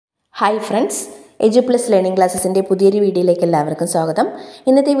Hi friends, Eduplus learning classes in പുതിയൊരു വീഡിയോയിലേക്ക് എല്ലാവർക്കും സ്വാഗതം.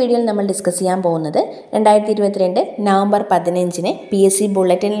 ഇന്നത്തെ വീഡിയോയിൽ നമ്മൾ ഡിസ്കസ് ചെയ്യാൻ പോകുന്നത് 2022 നവംബർ 15ന് PSC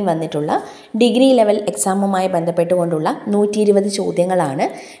ബുള്ളറ്റിനിൽ വന്നിട്ടുള്ള ഡിഗ്രി ലെവൽ എക്സാമുമായി ബന്ധപ്പെട്ടുകൊണ്ടുള്ള 120 ചോദ്യങ്ങളാണ്.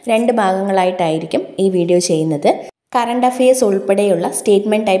 രണ്ട് ഭാഗങ്ങളായിട്ടായിരിക്കും ഈ വീഡിയോ ചെയ്യുന്നത്. കറണ്ട് അഫയേഴ്സ് ഉൾപ്പെടെയുള്ള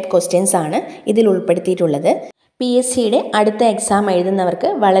സ്റ്റേറ്റ്മെന്റ് ടൈപ്പ് ക്വസ്റ്റ്യൻസ് ആണ് ഇതിൽ ഉൾപ്പെടുത്തിയിട്ടുള്ളത്. PSCയുടെ അടുത്ത എക്സാം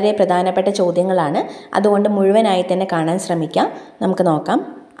എഴുതുന്നവർക്ക് വളരെ പ്രധാനപ്പെട്ട ചോദ്യങ്ങളാണ്. അതുകൊണ്ട് മുഴുവനായി തന്നെ കാണാൻ ശ്രമിക്കാം. നമുക്ക് നോക്കാം.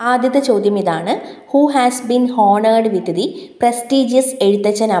 ആദ്യത്തെ ചോദ്യം ഇതാണ്. Who has been honoured with the prestigious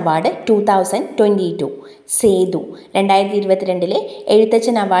Ezhuthachan award 2022? Sethu. 2022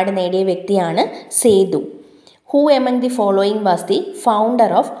 Ezhuthachan award നേടിയ വ്യക്തിയാണ് Sethu. Who among the following was the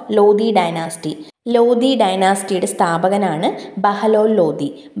founder of Lodhi dynasty? Lodhi ഡൈനാസ്റ്റിയുടെ സ്ഥാപകനാണ് ബഹലോൽ Lodhi.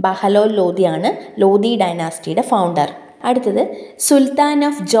 ബഹലോൽ ലോധിയാണ് Lodhi ഡൈനാസ്റ്റിയുടെ founder. അടുത്തത്, Sultan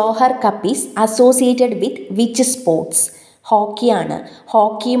of Johar cup is associated with which sports? ഹോക്കിയാണ്.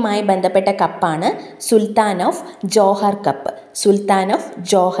 ഹോക്കിയുമായി ബന്ധപ്പെട്ട കപ്പാണ് Sultan of Johar cup. Sultan of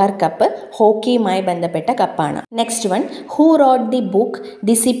Johar cup ഹോക്കിയുമായി ബന്ധപ്പെട്ട കപ്പാണ്. Next one, who rote the book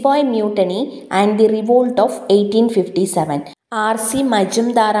the സിപ്പോയ് mutiny and the revolt of 1857? R.C.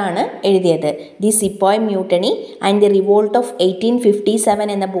 മജുംദാറാണ് എഴുതിയത്. The സിപ്പോയ് mutiny and the revolt of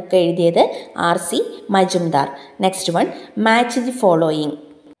 1857 എന്ന book എഴുതിയത് R.C. Majumdar. Next one, match the following.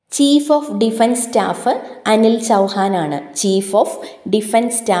 Chief of defence staff Anil Chauhan ആണ്. Chief of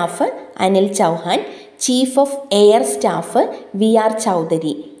defence staff Anil Chauhan. Chief of air staff VR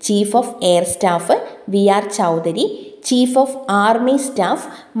Chaudhary. Chief of air staff VR Chaudhary. Chief of army staff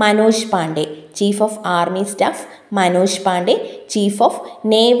Manoj Pandey. Chief of army staff Manoj Pandey. Chief of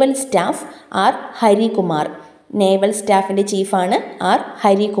naval staff R. Harikumar. Naval സ്റ്റാഫിൻ്റെ ചീഫാണ് R.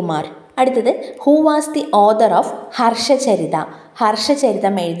 Harikumar. അടുത്തത്, who was the author of Harshacharita?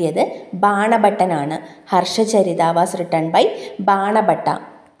 Harshacharitam എഴുതിയത് ബാണഭട്ടനാണ്. Harshacharita was written by ബാണഭട്ട.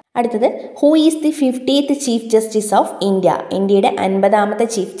 അടുത്തത്, who is the 50th chief justice of India? ഇന്ത്യയുടെ 50ാമത്തെ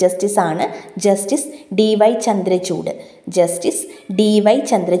chief justice ആണ് justice DY Chandrachud. Justice DY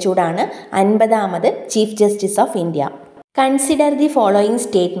ചന്ദ്രചൂഡാണ് 50ാമത് chief justice of India. Consider the following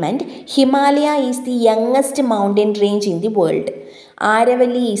statement. Himalaya is the youngest mountain range in the world.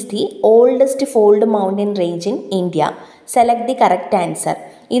 Aravalli is the oldest fold mountain range in India. Select the correct answer.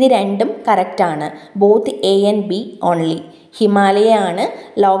 ഇത് രണ്ടും കറക്റ്റാണ്. Both A and B only. ഹിമാലയയാണ്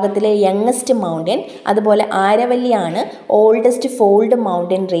ലോകത്തിലെ youngest mountain. അതുപോലെ ആരവല്ലിയാണ് oldest fold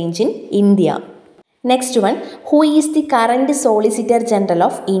mountain range in India. Next one, who is the current solicitor general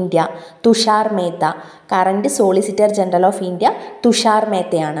of India? Tushar Mehta. Current solicitor general of India Tushar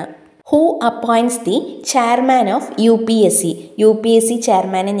മേത്തയാണ്. Who appoints the chairman of UPSC? UPSC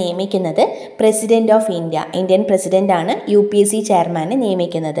ചെയർമാനെ നിയമിക്കുന്നത് president of India. Indian പ്രസിഡന്റാണ് UPSC ചെയർമാനെ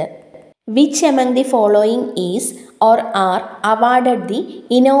നിയമിക്കുന്നത്. Which among the following is or R awarded the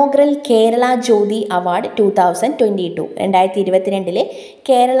inaugural Kerala Jyothi award 2022? 2022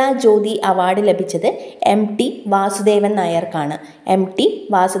 Kerala Jyothi award ലഭിച്ചത് MT Vasudevan നായർക്കാണ്. MT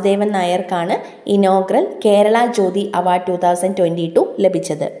Vasudevan നായർക്കാണ് inaugural Kerala ജ്യോതി award 2022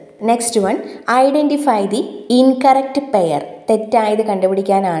 ലഭിച്ചത്. Next one, identify the incorrect pair. തെറ്റായത്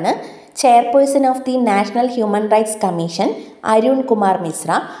കണ്ടുപിടിക്കാനാണ്. Chairperson of the national human rights commission Arun Kumar Mishra.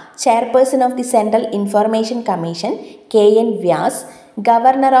 Chairperson of the central information commission KN Vyas.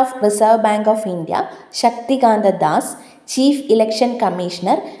 Governor of reserve bank of India Shaktikanta Das. Chief election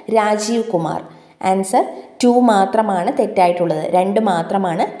commissioner Rajeev Kumar. Answer 2 മാത്രമാണ് തെറ്റായിട്ടുള്ളത്. 2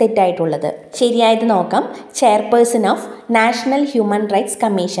 മാത്രമാണ് തെറ്റായിട്ടുള്ളത്. ശരിയായത് നോക്കാം. Chairperson of national human rights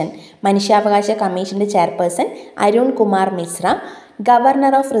commission, മനുഷ്യാവകാശ കമ്മീഷൻ്റെ chairperson Arun Kumar Mishra.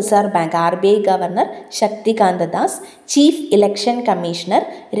 Governor of reserve bank RBI governor Shaktikanta Das. Chief election commissioner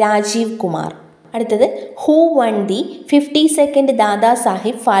Rajeev Kumar. അടുത്തത്, who one the 52nd Dada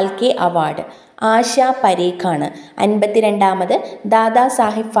Sahib Phalke award? Asha പരേഖാണ്. 52ാമത് Dada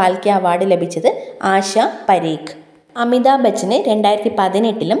Sahib Phalke award ലഭിച്ചത് ആശ പരേഖ്. അമിതാഭ് ബച്ചന്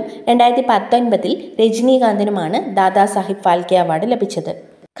 2018 2019 രജനീകാന്തിനുമാണ് Dada Sahib Phalke award ലഭിച്ചത്.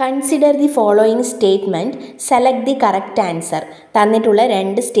 Consider the following statement. Select the correct answer. തന്നിട്ടുള്ള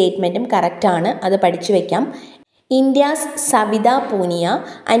 2 സ്റ്റേറ്റ്മെൻറ്റും കറക്റ്റാണ്. അത് പഠിച്ചു വയ്ക്കാം. India's Savita Punia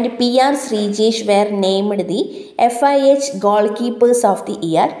and PR Srijesh were named the FIH Goalkeepers of the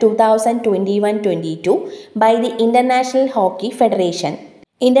Year 2021-22 by the International Hockey Federation.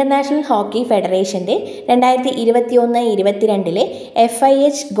 International hockey ഫെഡറേഷൻ്റെ 2021-22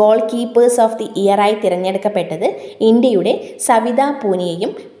 FIH goal keepers of the year ആയി തിരഞ്ഞെടുക്കപ്പെട്ടത് ഇന്ത്യയുടെ Savitha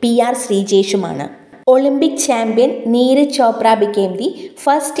പൂനിയയും PR ശ്രീജേഷുമാണ്. Olympic champion Neeraj Chopra became the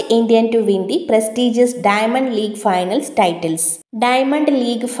first Indian to win the prestigious Diamond League Finals titles. Diamond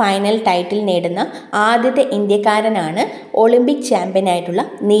league final title നേടുന്ന ആദ്യത്തെ ഇന്ത്യക്കാരനാണ് Olympic champion ആയിട്ടുള്ള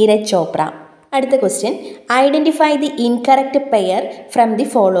നീരജ് ചോപ്ര. അടുത്ത question, identify the incorrect pair from the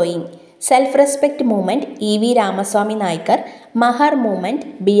following. Self respect movement ഇ.വി. Ramaswamy Naicker, Mahar movement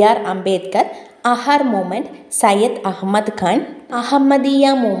BR. Ambedkar, അഹർ movement Syed Ahmed Khan, Ahmadiyya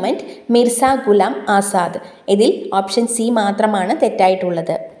movement Mirza Ghulam Azad. ഇതിൽ option C മാത്രമാണ്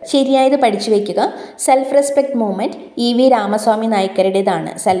തെറ്റായിട്ടുള്ളത്. ശരിയായത് പഠിച്ചു വയ്ക്കുക. Self respect movement ഇ.വി. Ramaswamy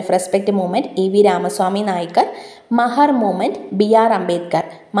നായ്ക്കരുടേതാണ്. Self respect movement ഇ.വി. Ramaswamy Naicker. മഹർ movement BR. Ambedkar.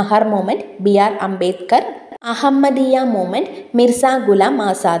 മഹർ movement BR. Ambedkar. Ahmadiyya movement Mirza Ghulam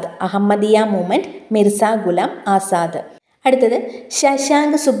Azad. Ahmadiyya movement Mirza Ghulam Azad. അടുത്തത്,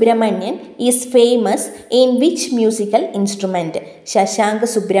 Shashank Subramanian is famous in which musical instrument. Shashank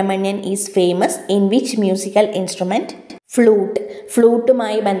Subramanian is famous in which musical instrument. Flute.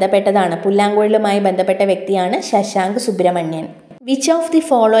 ഫ്ലൂട്ടുമായി ബന്ധപ്പെട്ടതാണ്, പുല്ലാങ്കുഴലുമായി ബന്ധപ്പെട്ട വ്യക്തിയാണ് Shashank Subramanian. Which of the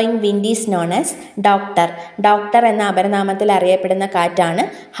following wind is known as doctor. Doctor എന്ന അപരനാമത്തിൽ അറിയപ്പെടുന്ന കാറ്റാണ്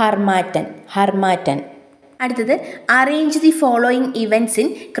harmattan. Harmattan. അടുത്തത്, arrange the following events in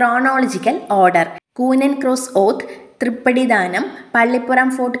chronological order. Koonan cross oath, തൃപ്പടിദാനം, Pallippuram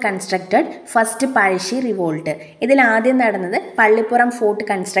fort constructed, first Pazhassi revolt. ഇതിൽ ആദ്യം നടന്നത് പള്ളിപ്പുറം ഫോർട്ട്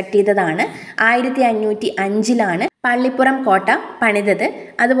കൺസ്ട്രക്ട് ചെയ്തതാണ്. 1505 പള്ളിപ്പുറം കോട്ട പണിതത്.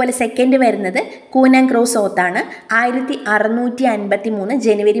 അതുപോലെ സെക്കൻഡ് വരുന്നത് കൂനൻ ക്രോസ് ഓത്താണ്. 1653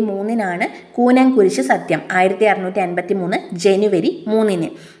 ജനുവരി 3 കൂനൻ കുരിശ് സത്യം. 1653 ജനുവരി 3.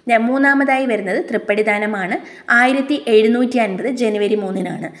 മൂന്നാമതായി വരുന്നത് തൃപ്പടിദാനമാണ്. 1750 ജനുവരി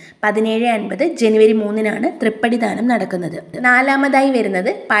 3. 1750 ജനുവരി 3 തൃപ്പടിദാനം നടക്കുന്നത്. നാലാമതായി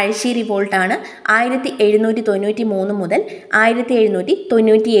വരുന്നത് പഴശ്ശി റിവോൾട്ടാണ്. 1793 മുതൽ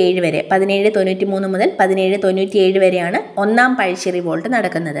 1797 വരെ. 1793 മുതൽ 1797 വരെയാണ് ഒന്നാം പഴശ്ശി റിവോൾട്ട്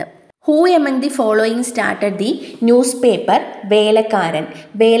നടക്കുന്നത്. Who among the following started the news paper വേലക്കാരൻ.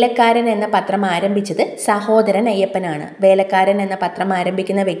 വേലക്കാരൻ എന്ന പത്രം ആരംഭിച്ചത് സഹോദരൻ അയ്യപ്പനാണ്. വേലക്കാരൻ എന്ന പത്രം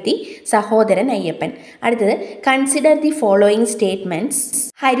ആരംഭിക്കുന്ന വ്യക്തി സഹോദരൻ അയ്യപ്പൻ. അടുത്തത്, consider the following statements.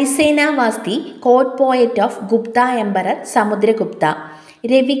 Harisena was the court poet of Gupta emperor Samudragupta.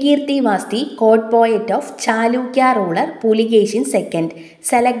 Ravikirti was the court poet of Chalukya ruler പുലികേശിൻ second.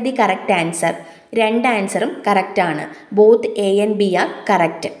 Select the correct answer. രണ്ട് ആൻസറും കറക്റ്റാണ്. Both A and B are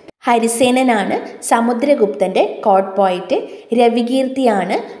correct. ഹരിസേനനാണ് സമുദ്രഗുപ്തൻ്റെ court poet.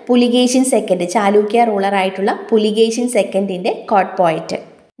 രവികീർത്തിയാണ് പുലികേശിൻ second, Chalukya റൂളറായിട്ടുള്ള പുലികേശിൻ സെക്കൻഡിൻ്റെ court poet.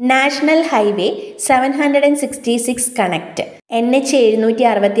 National highway 766 connect. NH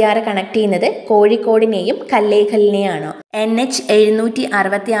 766 connect ചെയ്യുന്നത് കോഴിക്കോടിനെയും കല്ലേഖലിനെയാണോ? NH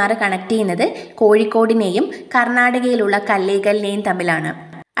 766 connect ചെയ്യുന്നത് കോഴിക്കോടിനെയും കർണാടകയിലുള്ള കല്ലേഖലിനെയും തമ്മിലാണ്.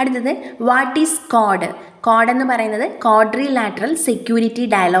 അടുത്തത്, what is code? Code എന്ന് പറയുന്നത് quadrilateral security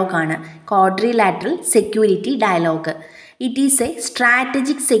dialogue ആണ്. Quadrilateral security dialogue. It is A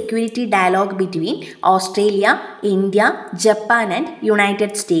strategic security dialogue between Australia, India, Japan and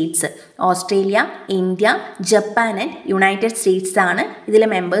United States. Australia, India, Japan and United States ആണ് ഇതിലെ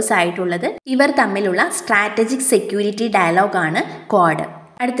members ആയിട്ടുള്ളത്. ഇവർ തമ്മിലുള്ള സ്ട്രാറ്റജിക് സെക്യൂരിറ്റി ഡയലോഗാണ് ക്വാഡ്.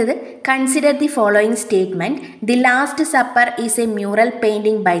 അടുത്തത്, consider the following statement. The last supper is A mural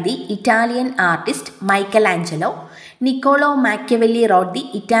painting by the Italian artist Michael Angelo. Niccolo Machiavelli rote the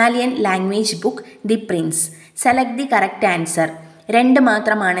Italian language book the Prince. Select the correct answer. രണ്ട്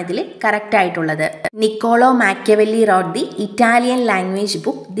മാത്രമാണ് ഇതിൽ correct ആയിട്ടുള്ളത്. Niccolo Machiavelli rote the Italian language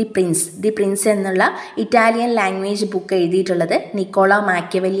book the Prince. The Prince എന്നുള്ള Italian language book എഴുതിയിട്ടുള്ളത് Niccolo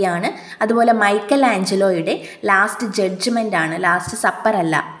Machiavelli ആണ്. അതുപോലെ Michael ആഞ്ചലോയുടെ last judgement ആണ്, last supper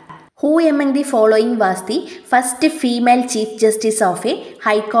അല്ല. Who among the following was the first female chief justice of A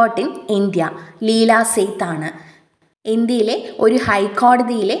high court in India. Leela സെയ്ത്ത് ആണ്. ഇന്ത്യയിലെ ഒരു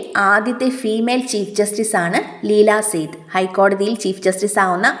ഹൈക്കോടതിയിലെ ആദ്യത്തെ ഫീമെയിൽ ചീഫ് ജസ്റ്റിസ് ആണ് ലീല സെയ്ത്ത്. ഹൈക്കോടതിയിൽ ചീഫ് ജസ്റ്റിസ്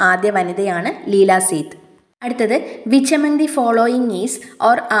ആവുന്ന ആദ്യ വനിതയാണ് ലീല സെയ്ത്ത്. അടുത്തത്, which among the following is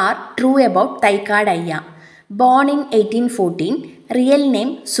or are true about Thycaud അയ്യ. Born in 1814, real name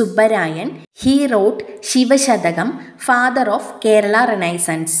Subbarayan. He rote ശിവശതകം, father of Kerala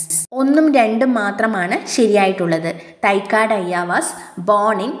renaissance. 1ഉം 2ഉം മാത്രമാണ് ശരിയായിട്ടുള്ളത്. തൈക്കാട് അയ്യ was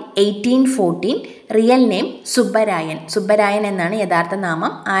born in 1814, real name Subbarayan. Subbarayan എന്നാണ് യഥാർത്ഥ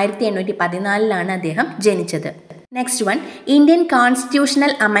നാമം. 1814 അദ്ദേഹം ജനിച്ചത്. Next one, Indian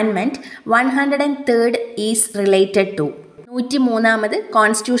constitutional amendment 103 is related to. 103ാമത്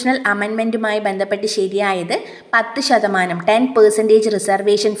constitutional അമെൻമെൻറ്റുമായി ബന്ധപ്പെട്ട് ശരിയായത് 10%, 10%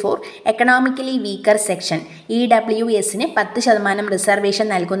 reservation four economically weaker section. EWSന് 10% reservation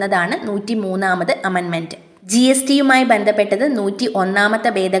നൽകുന്നതാണ് 103ാമത് അമെൻമെൻറ്റ്. GSTയുമായി ബന്ധപ്പെട്ടത് 101ാമത്തെ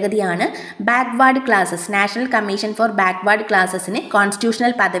ഭേദഗതിയാണ്. Backward classes, national commission for backward ക്ലാസസിന്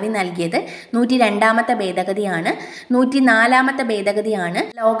constitutional പദവി നൽകിയത് 102ാമത്തെ ഭേദഗതിയാണ്. 104ാമത്തെ ഭേദഗതിയാണ്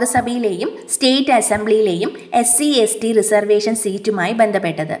ലോകസഭയിലെയും സ്റ്റേറ്റ് അസംബ്ലിയിലെയും SC/ST റിസർവേഷൻ സീറ്റുമായി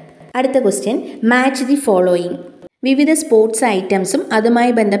ബന്ധപ്പെട്ടത്. അടുത്ത ക്വസ്റ്റ്യൻ, മാച്ച് ദി ഫോളോയിങ്. വിവിധ സ്പോർട്സ് ഐറ്റംസും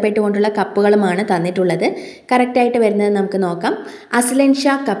അതുമായി ബന്ധപ്പെട്ടുകൊണ്ടുള്ള കപ്പുകളുമാണ് തന്നിട്ടുള്ളത്. കറക്റ്റായിട്ട് വരുന്നത് നമുക്ക് നോക്കാം. അസ്ലൻ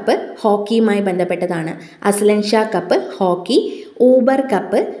ഷാ കപ്പ് ഹോക്കിയുമായി ബന്ധപ്പെട്ടതാണ്. അസ്ലൻ Shah cup hockey. Uber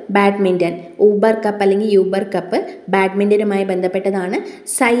cup badminton. Uber cup അല്ലെങ്കിൽ യൂബർ കപ്പ് ബാഡ്മിൻ്റനുമായി ബന്ധപ്പെട്ടതാണ്.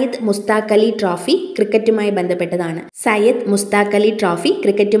 സയ്യിദ് മുസ്താഖ് അലി ട്രോഫി ക്രിക്കറ്റുമായി ബന്ധപ്പെട്ടതാണ്. സയ്യിദ് മുസ്താഖ് അലി ട്രോഫി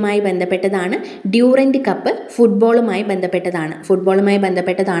ക്രിക്കറ്റുമായി ബന്ധപ്പെട്ടതാണ്. ഡ്യൂറൻറ്റ് കപ്പ് ഫുട്ബോളുമായി ബന്ധപ്പെട്ടതാണ്. ഫുട്ബോളുമായി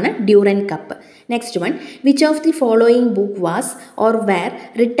ബന്ധപ്പെട്ടതാണ് Durant cup. Next one, which of the following book was or wear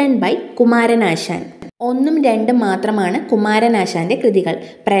written by Kumaranasan? 1ഉം 2ഉം മാത്രമാണ് കുമാരനാശാൻ്റെ കൃതികൾ.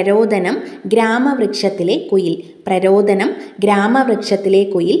 പ്രരോദനം, ഗ്രാമവൃക്ഷത്തിലെ കുയിൽ. പ്രരോദനം, ഗ്രാമവൃക്ഷത്തിലെ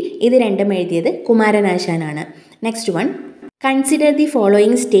കുയിൽ, ഇത് രണ്ടും എഴുതിയത് കുമാരനാശാനാണ്. Next one, consider the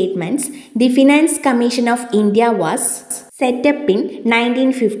following statements. The finance commission of India was set up in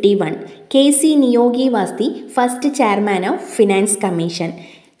 1951. KC Niyogi was the first chairman of finance commission.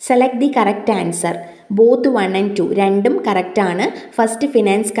 Select the correct answer. Both 1 and 2 രണ്ടും കറക്റ്റാണ്. First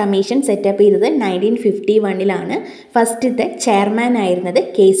finance commission setup ചെയ്തത് 1951 ഫസ്റ്റത്തെ chairman ആയിരുന്നത്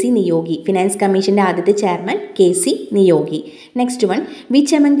KC Niyogi. Finance കമ്മീഷൻ്റെ ആദ്യത്തെ chairman KC Niyogi. Next one,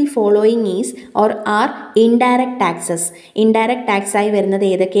 which among the following is or R indirect taxes? Indirect tax ആയി വരുന്നത്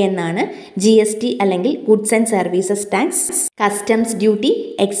ഏതൊക്കെയെന്നാണ്? GST അല്ലെങ്കിൽ goods and services tax, customs duty,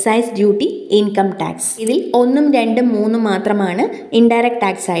 excise duty, income tax. ഇതിൽ 1ഉം 2ഉം 3ഉം മാത്രമാണ് ഇൻഡയറക്റ്റ്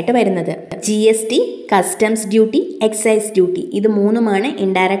ടാക്സ് ആയിട്ട് വരുന്നത്. GST, customs duty, excise duty, ഇത് 3ഉമാണ്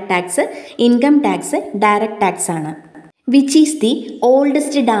indirect tax. Income tax direct tax ആണ്. Which is the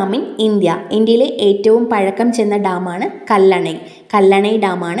oldest dam in India? ഇന്ത്യയിലെ ഏറ്റവും പഴക്കം ചെന്ന ഡാമാണ് കല്ലണൈ. കല്ലണൈ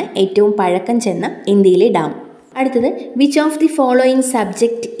ഡാമാണ് ഏറ്റവും പഴക്കം ചെന്ന ഇന്ത്യയിലെ ഡാം. അടുത്തത്, which of the following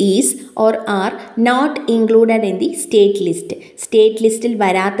subject is or are not included in the state list? State ലിസ്റ്റിൽ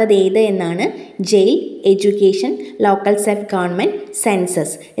വരാത്തത് ഏത് എന്നാണ്? Jail, education, local self government,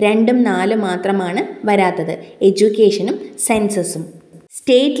 census. 2ഉം 4ഉം മാത്രമാണ് വരാത്തത്, എഡ്യൂക്കേഷനും സെൻസസും.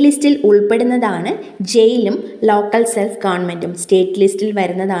 സ്റ്റേറ്റ് ലിസ്റ്റിൽ ഉൾപ്പെടുന്നതാണ് ജയിലും ലോക്കൽ സെൽഫ് ഗവൺമെൻറ്റും. സ്റ്റേറ്റ് ലിസ്റ്റിൽ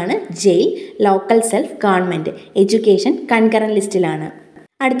വരുന്നതാണ് jail, local self government. Education concurrent ലിസ്റ്റിലാണ്.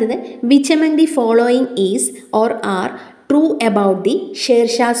 അടുത്തത്, which among the following is or are true about the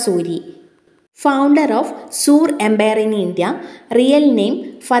Sher Shah Suri? Founder of സൂർ Empire in India. Real name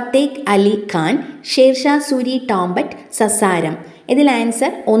ഫത്തേഖ് Ali Khan. Sher Shah Suri ടോംബറ്റ് സസാരം. ഇതിൽ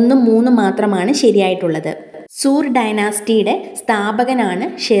answer 1ഉം 3ഉം മാത്രമാണ് ശരിയായിട്ടുള്ളത്. സൂർ ഡൈനാസ്റ്റിയുടെ സ്ഥാപകനാണ്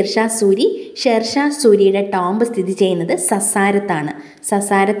ഷേർഷാ സൂരി. ഷേർഷാ സൂരിയുടെ ടോംബ് സ്ഥിതി ചെയ്യുന്നത് സസാരത്താണ്.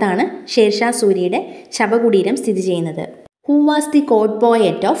 സസാരത്താണ് ഷേർഷാ സൂരിയുടെ ശവകുടീരം സ്ഥിതി ചെയ്യുന്നത്. Who was the code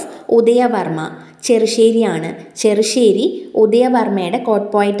poet of Udaya Varma? ചെറുശ്ശേരിയാണ്. Cherusseri ഉദയവർമ്മയുടെ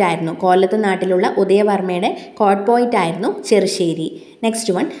code poet ആയിരുന്നു. കൊല്ലത്ത് നാട്ടിലുള്ള ഉദയവർമ്മയുടെ കോഡ് പോയറ്റ് ആയിരുന്നു Cherusseri.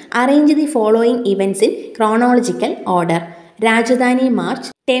 Next one, arrange the following events in chronological order. Rajdhani March,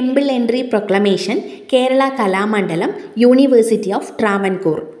 temple entry proclamation, Kerala Kalamandalam, university of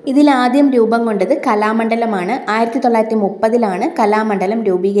Travancore. ഇതിൽ ആദ്യം രൂപം കൊണ്ടത് കലാമണ്ഡലമാണ്. 1930 കലാമണ്ഡലം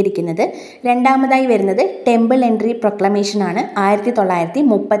രൂപീകരിക്കുന്നത്. രണ്ടാമതായി വരുന്നത് ടെമ്പിൾ എൻട്രി പ്രൊക്ലമേഷനാണ്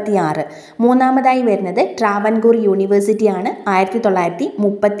 1936. മൂന്നാമതായി വരുന്നത് ട്രാവൻകൂർ യൂണിവേഴ്സിറ്റിയാണ്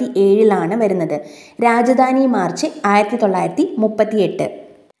 1937 വരുന്നത്. രാജധാനി മാർച്ച് 1938.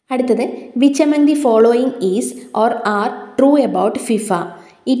 അടുത്തത്, which among the following is or are true about FIFA?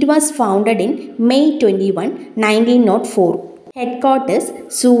 It was founded in May 21, 1904. Headquarters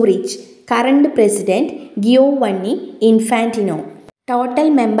Zurich. Current president ഗിയോവന്നി Infantino. Total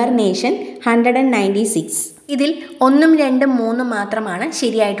member nation 196. ഇതിൽ 1ഉം 2ഉം 3ഉം മാത്രമാണ്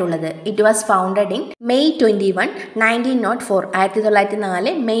ശരിയായിട്ടുള്ളത്. It was founded in May 21, 1904.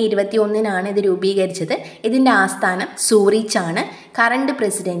 1904 May 21 ഇത് രൂപീകരിച്ചത്. ഇതിൻ്റെ ആസ്ഥാനം സൂറിച്ചാണ്. Current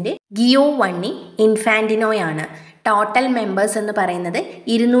president ഗിയോവന്നി ഇൻഫാന്റിനോയാണ്. ടോട്ടൽ മെമ്പേഴ്സ് എന്ന് പറയുന്നത്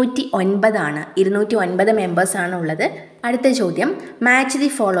 209 ആണ്. 209 മെമ്പേഴ്സാണ് ഉള്ളത്. അടുത്ത ചോദ്യം, മാച്ച് ദി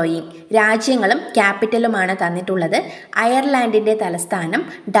ഫോളോയിങ്. രാജ്യങ്ങളും ക്യാപിറ്റലുമാണ് തന്നിട്ടുള്ളത്. അയർലാൻഡിൻ്റെ തലസ്ഥാനം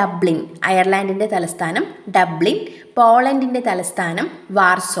ഡബ്ലിൻ. അയർലാൻഡിൻ്റെ തലസ്ഥാനം ഡബ്ലിൻ. പോളണ്ടിൻ്റെ തലസ്ഥാനം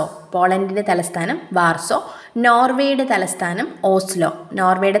വാർസോ. പോളണ്ടിൻ്റെ തലസ്ഥാനം വാർസോ. നോർവേയുടെ തലസ്ഥാനം ഓസ്ലോ.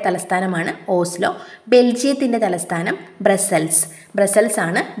 നോർവേയുടെ തലസ്ഥാനമാണ് ഓസ്ലോ. ബെൽജിയത്തിൻ്റെ തലസ്ഥാനം ബ്രസൽസ്. ബ്രസൽസ്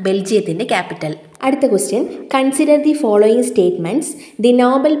ആണ് ബെൽജിയത്തിൻ്റെ ക്യാപിറ്റൽ. അടുത്ത question, consider the following statements. The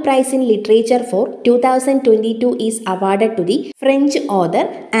Nobel prize in literature four 2022 is awarded to the French author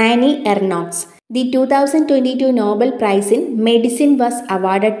Annie Ernaux. The 2022 Nobel Prize in Medicine was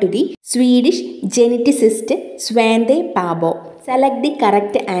awarded to the Swedish geneticist Svante Pääbo. Select the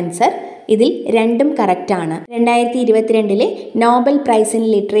correct answer. ഇതിൽ രണ്ടും കറക്റ്റാണ്. 2022 Nobel prize in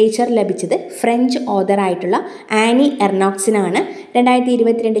literature ലഭിച്ചത് French ഓതറായിട്ടുള്ള Annie എർനോക്സിനാണ്.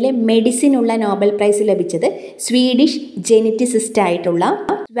 2022 മെഡിസിനുള്ള Nobel prize ലഭിച്ചത് Swedish ജെനറ്റിസിസ്റ്റ് ആയിട്ടുള്ള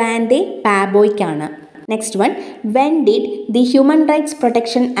സ്വാൻതെ പാബോയ്ക്കാണ്. Next one, when did the Human Rights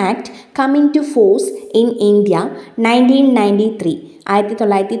Protection Act come into force in India? 1993.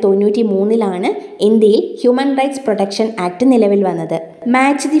 1993 ഇന്ത്യയിൽ human rights protection act നിലവിൽ വന്നത്.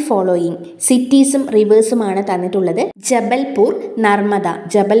 Match the following. സിറ്റീസും റിവേഴ്സുമാണ് തന്നിട്ടുള്ളത്. ജബൽപൂർ നർമ്മദ.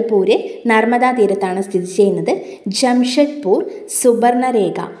 ജബൽപൂര് നർമ്മദ തീരത്താണ് സ്ഥിതി ചെയ്യുന്നത്. ജംഷഡ്പൂർ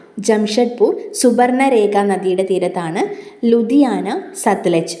സുബർണരേഖ. ജംഷഡ്പൂർ സുബർണരേഖ നദിയുടെ തീരത്താണ്. ലുധിയാന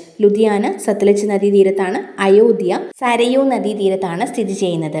സത്ലജ്. ലുധിയാന സത്ലജ് നദീ തീരത്താണ്. അയോധ്യ സരയൂ നദീ തീരത്താണ് സ്ഥിതി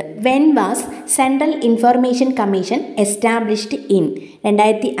ചെയ്യുന്നത്. When was central information commission established in?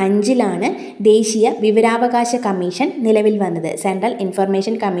 2005 ദേശീയ വിവരാവകാശ കമ്മീഷൻ നിലവിൽ വന്നത്. Central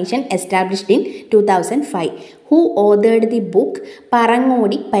information commission established in 2005. Who authored the book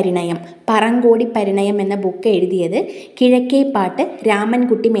പറങ്ങോടി പരിണയം? പറങ്കോടി പരിണയം എന്ന ബുക്ക് എഴുതിയത് കിഴക്കേപ്പാട്ട്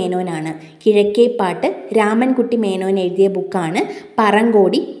രാമൻകുട്ടി മേനോനാണ്. കിഴക്കേപ്പാട്ട് രാമൻകുട്ടി മേനോൻ എഴുതിയ ബുക്കാണ്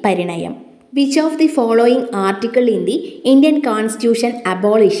പറങ്കോടി പരിണയം. Which of the following article in the Indian Constitution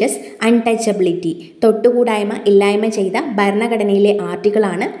abolishes untouchability? തൊട്ടുകൂടായ്മ ഇല്ലായ്മ ചെയ്ത ഭരണഘടനയിലെ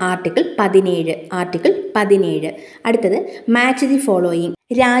ആർട്ടിക്കിളാണ് ആർട്ടിക്കിൾ 17. ആർട്ടിക്കിൾ 17. അടുത്തത് മാച്ച് ദി ഫോളോയിങ്.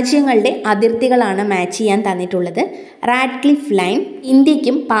 രാജ്യങ്ങളുടെ അതിർത്തികളാണ് മാച്ച് ചെയ്യാൻ തന്നിട്ടുള്ളത്. Radcliffe line.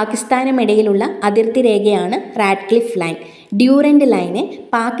 ഇന്ത്യക്കും പാകിസ്ഥാനും ഇടയിലുള്ള അതിർത്തി രേഖയാണ് റാഡ്ക്ലിഫ് ലൈൻ. ഡ്യൂറൻഡ് ലൈന്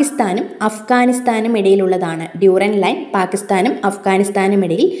പാകിസ്ഥാനും അഫ്ഗാനിസ്ഥാനും ഇടയിലുള്ളതാണ്. ഡ്യൂറൻഡ് ലൈൻ പാകിസ്ഥാനും അഫ്ഗാനിസ്ഥാനും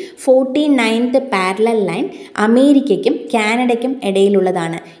ഇടയിൽ. 49th parallel line അമേരിക്കയ്ക്കും കാനഡയ്ക്കും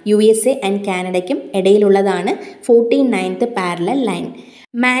ഇടയിലുള്ളതാണ്. USA and കാനഡയ്ക്കും ഇടയിലുള്ളതാണ് 49th parallel line.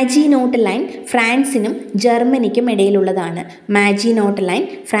 മാജിനോട്ട് line ഫ്രാൻസിനും ജർമ്മനിക്കും ഇടയിലുള്ളതാണ്. മാജിനോട്ട് line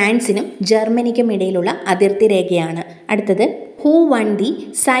ഫ്രാൻസിനും ജർമ്മനിക്കും ഇടയിലുള്ള അതിർത്തി രേഖയാണ്. അടുത്തത് who one the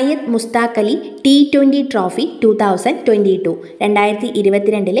Syed Mushtaq Ali T20 trophy 2022?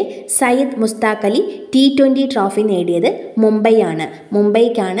 2022 Syed Mushtaq Ali T20 trophy നേടിയത് മുംബൈയാണ്.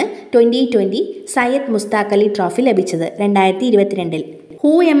 മുംബൈക്കാണ് 2020 സയ്യദ് മുസ്താഖ് അലി ട്രോഫി ലഭിച്ചത് 2022.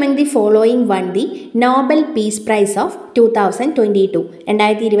 Who among the following one the Nobel peace prize of 2022?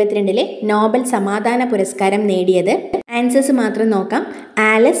 2022 Nobel സമാധാന പുരസ്കാരം നേടിയത്. ആൻസേഴ്സ് മാത്രം നോക്കാം.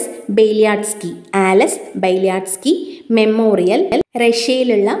 ആലസ് ബെയ്ലിയാഡ്സ്കി. ആലസ് ബെയ്ലിയാഡ്സ്കി memorial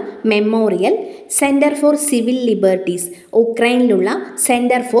റഷ്യയിലുള്ള memorial. Centre for civil liberties ഉക്രൈനിലുള്ള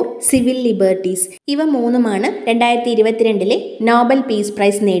centre for civil liberties. ഇവ മൂന്നുമാണ് 2022 നോബൽ പീസ്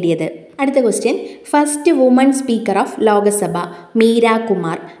പ്രൈസ് നേടിയത്. അടുത്ത question, first woman speaker of Lok Sabha? Meera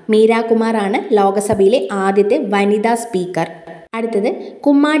Kumar. Meera Kumar ആണ് ലോകസഭയിലെ ആദ്യത്തെ വനിതാ സ്പീക്കർ. അടുത്തത്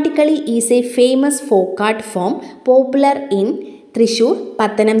Kummattikali is A famous folk art form popular in Thrissur,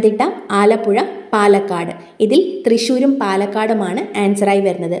 Pathanamthitta, Alappuzha, Palakkad. ഇതിൽ തൃശ്ശൂരും പാലക്കാടുമാണ് ആൻസറായി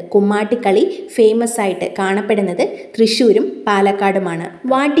വരുന്നത്. കുമ്മാട്ടിക്കളി ഫേമസ് ആയിട്ട് കാണപ്പെടുന്നത് തൃശ്ശൂരും പാലക്കാടുമാണ്.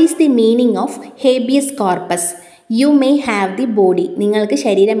 What is the meaning of habeas corpus? You may have the body. നിങ്ങൾക്ക്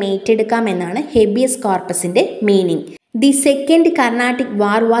ശരീരം ഏറ്റെടുക്കാമെന്നാണ് habeas കോർപ്പസിൻ്റെ meaning. The second Carnatic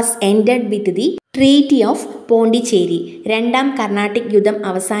war was ended with the treaty of Pondicherry. രണ്ടാം കർണാട്ടിക് യുദ്ധം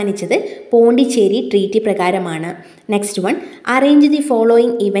അവസാനിച്ചത് Pondicherry treaty പ്രകാരമാണ്. Next one, arrange the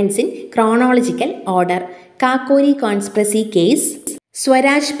following events in chronological order. Kakori conspiracy case,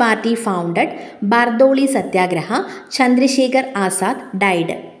 Swaraj party founded, Bardoli Satyagraha, Chandrasekhar Azad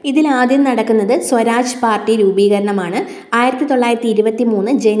died. ഇതിൽ ആദ്യം നടക്കുന്നത് Swaraj party രൂപീകരണമാണ്.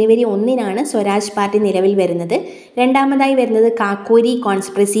 1923 ജനുവരി 1 Swaraj party നിലവിൽ വരുന്നത്. രണ്ടാമതായി വരുന്നത് കാക്കോരി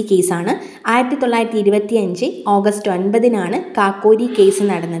കോൺസ്പിറസി കേസാണ്. 1925 ഓഗസ്റ്റ് 9 കാക്കോരി കേസ്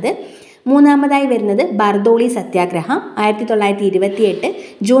നടന്നത്. മൂന്നാമതായി വരുന്നത് ബർദോളി സത്യാഗ്രഹം. 1928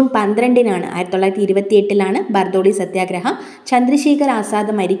 ജൂൺ 12 1928 ബർദോളി സത്യാഗ്രഹം. ചന്ദ്രശേഖർ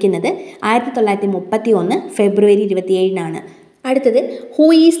ആസാദ് മരിക്കുന്നത് 1931 ഫെബ്രുവരി 27. അടുത്തത്, who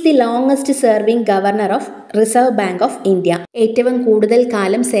is the longest serving governor of reserve bank of India? ഏറ്റവും കൂടുതൽ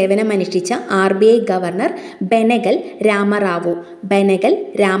കാലം സേവനമനുഷ്ഠിച്ച RBI ഗവർണർ ബെനഗൽ രാമറാവു. ബെനഗൽ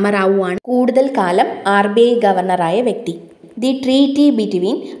രാമറാവു ആണ് കൂടുതൽ കാലം RBI ഗവർണറായ വ്യക്തി. The treaty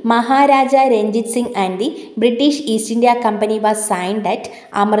between Maharaja Ranjit Singh and the British East India Company was signed at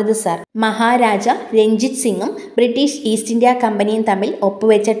Amritsar. Maharaja Ranjith സിംഗും ബ്രിട്ടീഷ് ഈസ്റ്റ് ഇന്ത്യ കമ്പനിയും തമ്മിൽ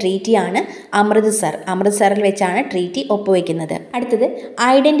ഒപ്പുവെച്ച ട്രീറ്റിയാണ് അമൃത്സർ. അമൃത്സറിൽ വെച്ചാണ് ട്രീറ്റി ഒപ്പുവെക്കുന്നത്. അടുത്തത്,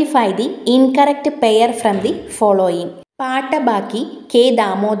 identify the incorrect pair from the following. Pattabakki K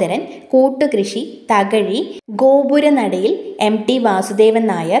Damodaran, കൂട്ടുകൃഷി Thakazhi, ഗോപുരനടയിൽ MT Vasudevan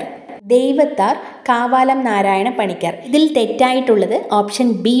Nair, Daivathar Kavalam Narayana Panicker. ഇതിൽ തെറ്റായിട്ടുള്ളത് ഓപ്ഷൻ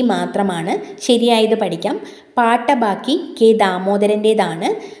ബി മാത്രമാണ്. ശരിയായത് പഠിക്കാം. Pattabakki K ദാമോദരൻ്റേതാണ്.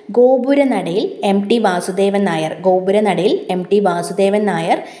 ഗോപുരനടയിൽ M T Vasudevan Nair. ഗോപുരനടയിൽ M T Vasudevan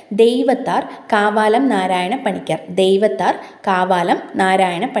Nair. Daivathar Kavalam Narayana Panicker. Daivathar Kavalam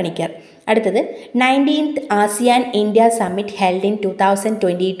Narayana Panicker. അടുത്തത് 19th ASEAN India summit held in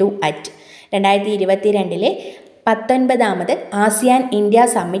 2022 at. 2022 19ാമത് ASEAN India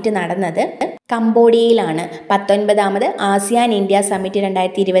summit നടന്നത് കംബോഡിയയിലാണ്. 19ാമത് ആസിയാൻ ഇന്ത്യ സമ്മിറ്റ്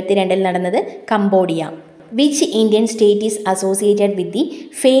 2022 നടന്നത് Cambodia. Which Indian state is associated with the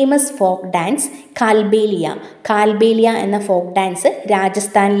famous folk dance Kalbelia? Kalbelia എന്ന folk dance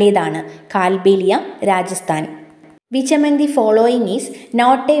രാജസ്ഥാനിലേതാണ്. Kalbelia Rajasthan. Which among the following is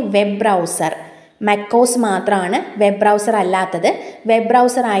not a web browser? മക്കോസ് മാത്രമാണ് web browser അല്ലാത്തത്. Web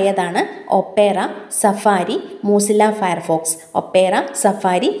browser ആയതാണ് Opera, safari, Mozilla Firefox. Opera,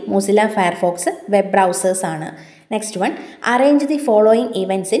 safari, Mozilla Firefox web browsers ആണ്. Next one, arrange the following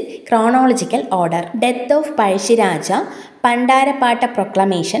events in chronological order. Death of Pazhassiraja, പണ്ടാരപ്പാട്ട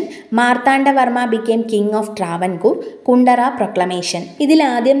proclamation, Marthanda Varma became king of Travancore, Kundara proclamation. ഇതിൽ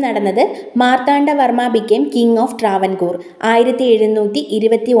ആദ്യം നടന്നത് Marthanda Varma became king of Travancore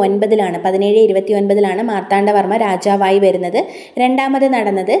 1729 1729 Marthanda Varma രാജാവായി വരുന്നത്. രണ്ടാമത്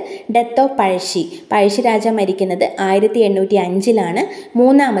നടന്നത് death of Pazhassiraja മരിക്കുന്നത് 1805.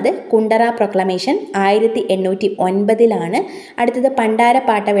 മൂന്നാമത് കുണ്ടറ പ്രൊക്ലമേഷൻ 1809. അടുത്തത്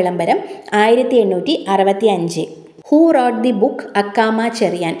പണ്ടാരപ്പാട്ട വിളംബരം 1865. Who wrote the book Akkamma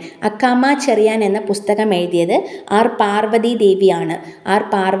Cherian? Akkamma Cherian എന്ന പുസ്തകം എഴുതിയത് ആർ പാർവതി ദേവിയാണ്. ആർ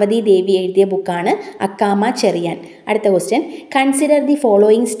പാർവതി ദേവി എഴുതിയ ബുക്കാണ് അക്കാമ ചെറിയാൻ. അടുത്ത question, consider the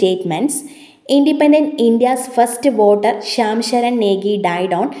following statements. Independent India's first voter Shyam Sharan Negi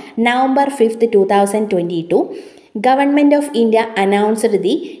died on November 5, 2022. Government of India announced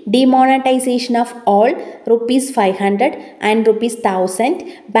the demonetization of all ₹500 and ₹1000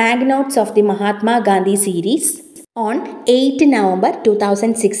 banknotes of the Mahatma Gandhi series. On 8 November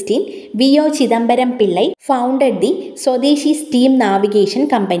 2016, V.O. Chidambaram Pillai founded the Swadeshi Steam Navigation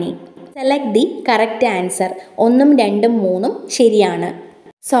Company. Select the correct answer. 1, 2, 3 ശരിയാണ്.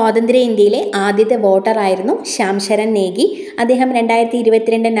 സ്വാതന്ത്ര്യ ഇന്ത്യയിലെ ആദ്യത്തെ വോട്ടറായിരുന്നു ശ്യാം ശരൺ നേഗി. അദ്ദേഹം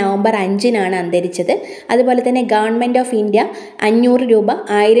 2022 November 5 അന്തരിച്ചത്. അതുപോലെ തന്നെ government of India 500 രൂപ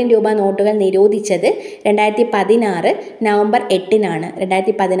 1000 രൂപ നോട്ടുകൾ നിരോധിച്ചത് 2016 November 8.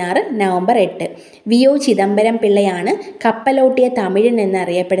 2016 November 8. V.O. ചിദംബരം പിള്ളയാണ് കപ്പലോട്ടിയ തമിഴൻ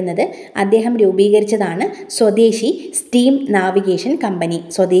എന്നറിയപ്പെടുന്നത്. അദ്ദേഹം രൂപീകരിച്ചതാണ് സ്വദേശി സ്റ്റീം നാവിഗേഷൻ കമ്പനി.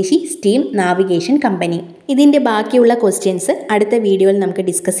 സ്വദേശി സ്റ്റീം നാവിഗേഷൻ കമ്പനി. ഇതിൻ്റെ ബാക്കിയുള്ള ക്വസ്റ്റ്യൻസ് അടുത്ത വീഡിയോയിൽ നമുക്ക്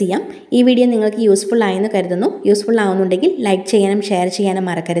ഡിസ്കസ് ചെയ്യാം. ഈ വീഡിയോ നിങ്ങൾക്ക് യൂസ്ഫുൾ ആയെന്ന് കരുതുന്നു. യൂസ്ഫുൾ ആവുന്നുണ്ടെങ്കിൽ ലൈക്ക് ചെയ്യാനും ഷെയർ ചെയ്യാനും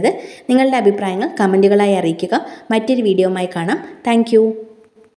മറക്കരുത്. നിങ്ങളുടെ അഭിപ്രായങ്ങൾ കമൻറ്റുകളായി അറിയിക്കുക. മറ്റൊരു വീഡിയോയുമായി കാണാം. താങ്ക്